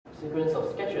sequence of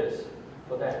sketches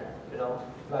for them,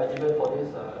 like even for this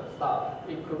stuff,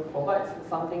 it could provide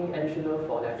something additional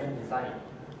for their game design,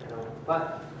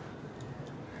 But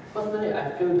personally,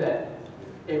 I feel that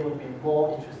it would be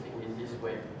more interesting in this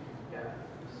way,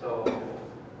 So,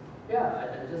 I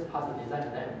just pass the design to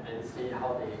them and see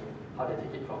how they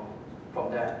take it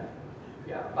from there.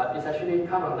 But it's actually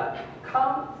kind of like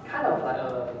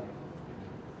a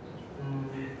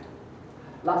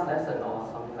last lesson or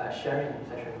something like a sharing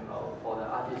session for the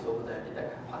artists over there in that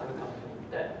particular company,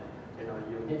 that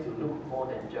you need to look more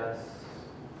than just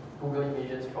Google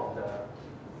images from the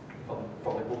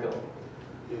Google.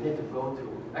 You need to go to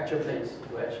actual place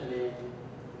to actually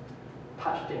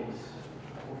touch things,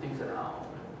 move things around.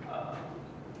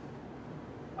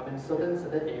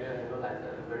 Certain areas, like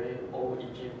the very old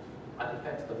Egypt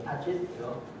artifacts, don't touch it,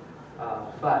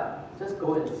 but just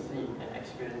go and see and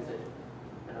experience it.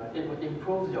 It would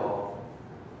improve your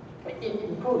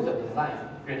design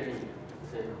greatly.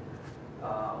 See,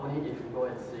 only if you go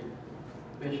and see,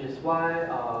 which is why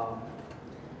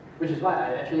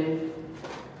I actually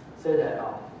say that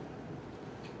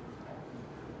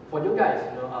for you guys,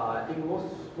 I think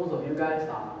most of you guys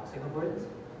are Singaporeans,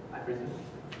 I presume,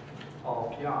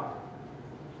 or PR.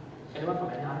 Anyone from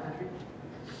any other country?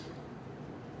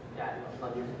 Yeah,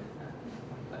 not you.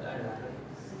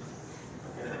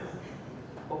 Okay.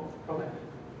 From where?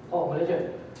 Oh, Malaysia.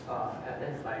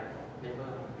 That's like neighbor.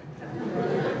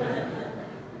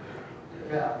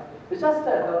 It's just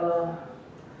that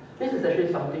this is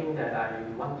actually something that I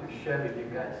want to share with you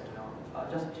guys.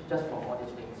 Just from all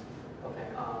these things. Okay.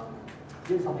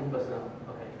 This is something personal.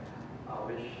 Okay.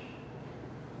 Which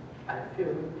I feel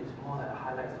is more like the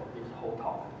highlights of this whole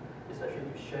talk. It's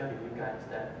actually to share with you guys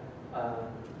that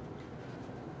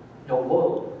your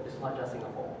world is not just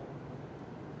Singapore.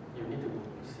 You need to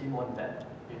see more than that.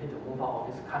 You need to move out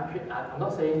of this country. I'm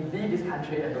not saying leave this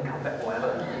country and don't come back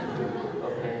forever.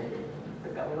 Okay? The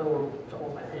government will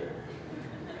drop my head.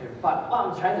 Okay, but what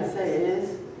I'm trying to say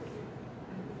is,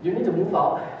 you need to move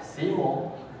out, see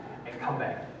more, and come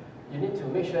back. You need to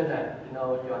make sure that you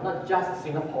are not just a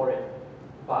Singaporean,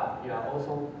 but you are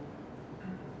also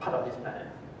part of this planet.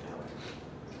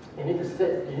 You need to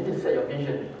set your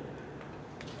vision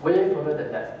way further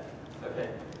than that. Okay,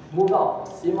 move out,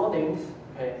 see more things.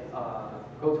 Okay,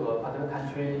 go to a particular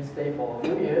country, stay for a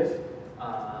few years,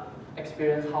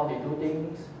 experience how they do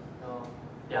things,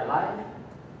 their life,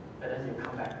 and then you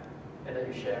come back and then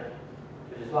you share,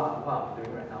 which is what I'm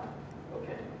doing right now.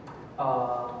 Okay,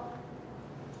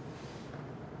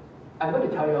 I'm going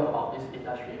to tell you about this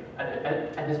industry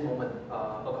at this moment,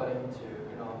 according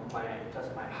to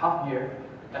my half year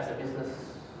as a business,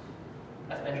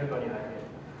 as an entrepreneur.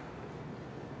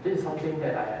 This is something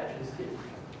that I actually see.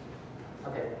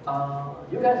 Okay,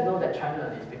 you guys know that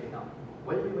China is picking up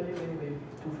way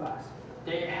too fast.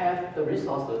 They have the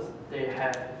resources, they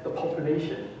have the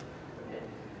population. Okay,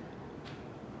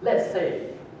 let's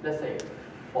say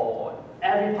for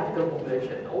every particular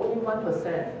population, only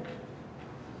 1%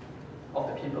 of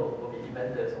the people will be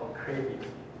inventors or creatives.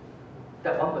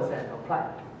 That 1%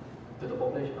 apply to the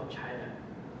population of China.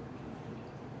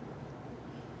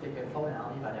 They can form an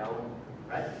army by their own,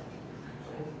 right?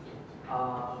 Okay.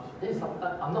 This is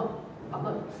I'm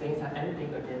not saying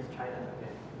anything against China.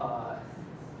 Okay.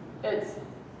 It's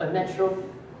a natural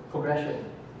progression.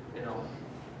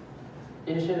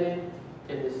 Initially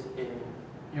it is in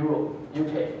Europe,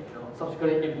 UK.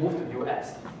 Subsequently it moved to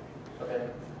US. Okay,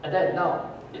 and then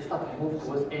now it started to move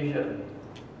towards Asia,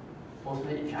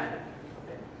 mostly in China.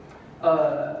 Okay.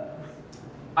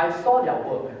 I saw their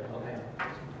work. Okay,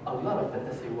 a lot of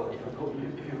fantasy work. If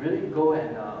you really go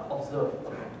and observe,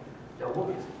 okay, their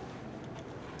work is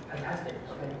fantastic.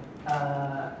 Okay,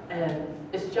 and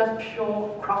it's just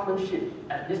pure craftsmanship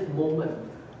at this moment.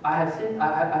 I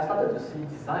started to see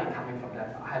design coming from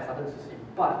that. I have started to see,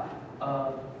 but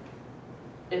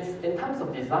in terms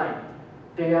of design,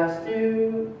 they are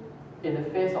still in the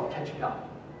phase of catching up.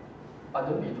 But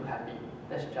don't be too happy.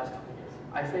 That's just 2 years.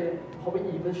 I say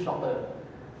probably even shorter.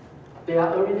 They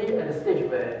are already at a stage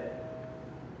where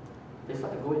they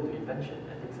start to go into invention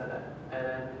and things like that.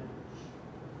 And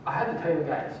I have to tell you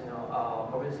guys,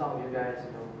 probably some of you guys,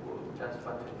 who just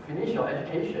want to finish your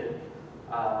education,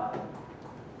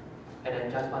 and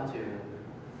then just want to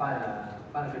find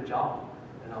a good job,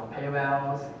 pay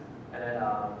well, and then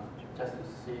just to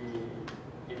see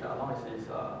if the allowance is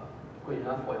good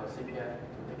enough for your CPF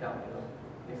to take out,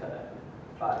 things like that.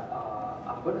 But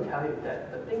I'm going to tell you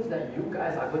that the things that you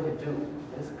guys are going to do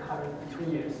in this current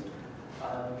 2 years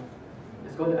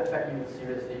is going to affect you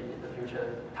seriously in the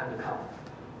future time to come.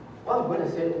 Why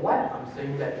I'm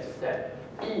saying that is that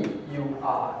if you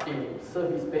are a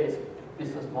service-based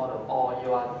business model, or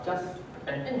you are just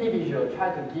an individual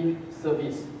trying to give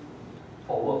service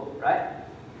for work, right?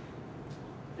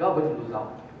 You're going to lose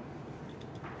out.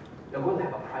 You're going to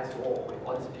have a price war with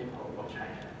all these people from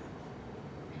China.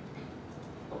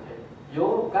 Okay,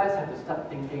 you guys have to start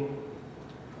thinking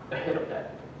ahead of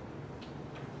that,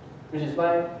 which is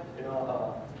why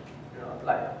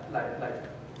like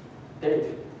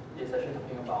Dave is actually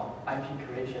talking about IP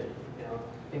creation,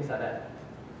 things like that.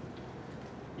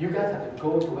 You guys have to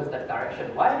go towards that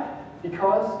direction. Why?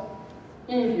 Because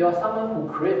if you're someone who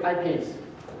create IPs,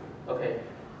 okay,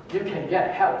 you can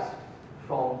get help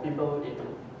from people in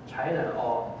China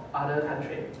or other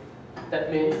country.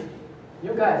 That means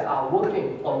you guys are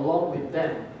working along with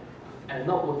them and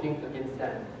not working against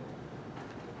them.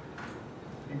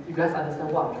 You guys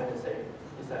understand what I'm trying to say?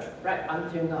 Is that right now,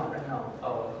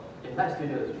 in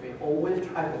LiKStudios, we always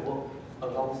try to work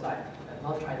alongside and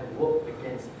not try to work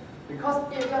against. Because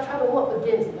if you are trying to work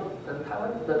against, the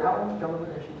Taiwan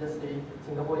government actually just say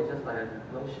Singapore is just like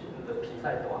the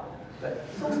pizza door. But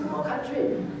so small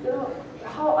country,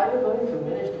 how are you going to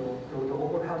manage to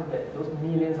overcome those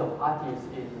millions of artists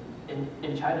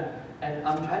in China? And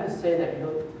I'm trying to say that,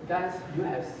 guys, you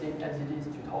have seen FZD's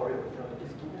tutorial,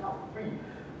 it's given out free.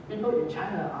 People in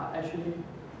China are actually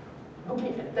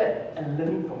looking at that and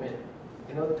learning from it.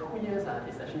 2 years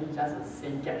is actually just a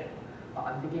safe gap, but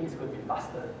I'm thinking it's going to be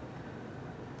faster.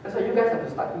 That's why you guys have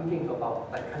to start thinking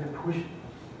about kind of push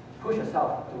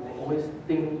yourself to always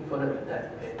think further than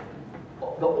that. Okay?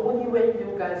 The only way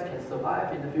you guys can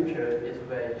survive in the future is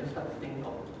where you start to think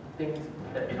of things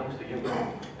that belongs to you.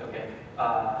 Okay.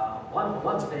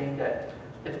 One saying that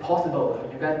it's possible.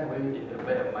 You guys do it in the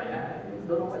way of my eye. I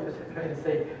don't know what you're trying to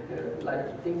say.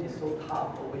 Like things is so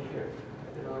tough over here.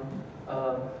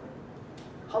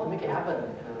 How to make it happen?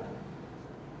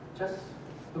 Just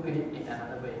look at it in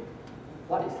another way.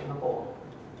 What is Singapore?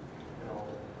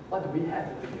 What do we have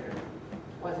over here?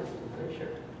 What is in Malaysia?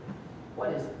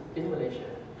 What is in Malaysia?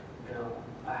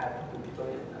 I have talked to people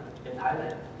in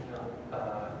Thailand,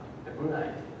 in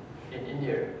Brunei, in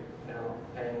India,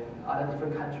 and other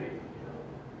different countries.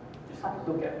 You start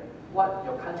to look at what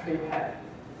your country has.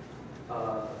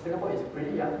 Singapore is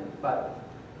pretty young, but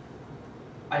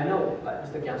I know, like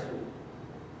Mr. Gyatso,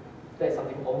 that is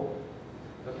something old.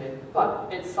 Okay, but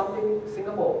it's something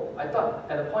Singapore. I thought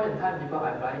at a point in time people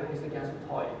are buying Mr. Gyatso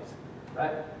toys,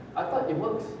 right? I thought it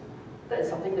works. That is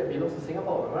something that belongs to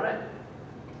Singapore, right?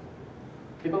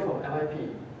 People from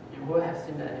MIP, you will have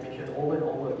seen the animation over and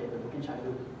over again, the Bukit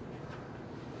Chandu.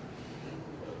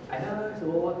 I know it's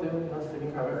World War II,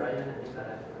 Saving Private Ryan and things like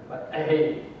that. But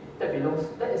hey, that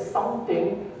is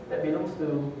something that belongs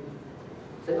to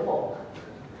Singapore.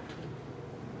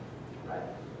 Right?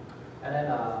 And then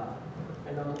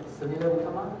Sunila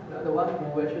Utama, the one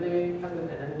who actually comes in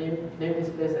and then name this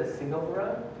place as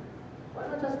Singapore. Why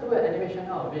not just do an animation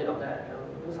out of it, of that?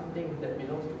 Do something that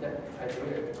belongs to that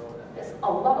criteria. There's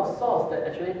a lot of source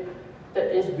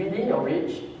that is within your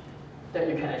reach that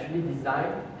you can actually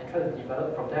design and try to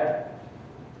develop from there.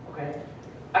 Okay,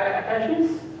 I can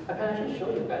actually show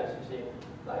you guys. You see,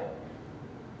 like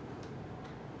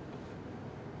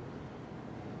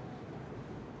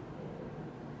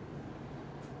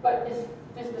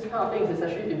this kind of things is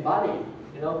actually in Bali.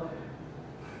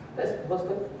 That's most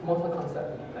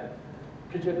concept, like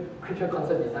creature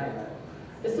concept design. Right?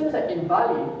 It seems like in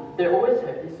Bali they always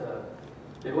have these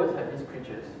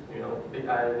creatures. Big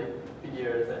eyes, big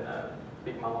ears, and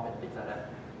big mouth and things like that.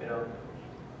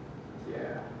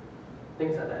 Yeah,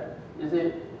 things like that. You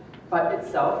see, by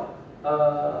itself,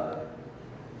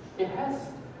 it has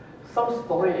some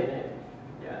story in it.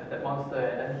 Yeah, that monster,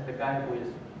 and then the guy who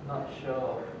is not sure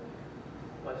of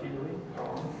what's he doing.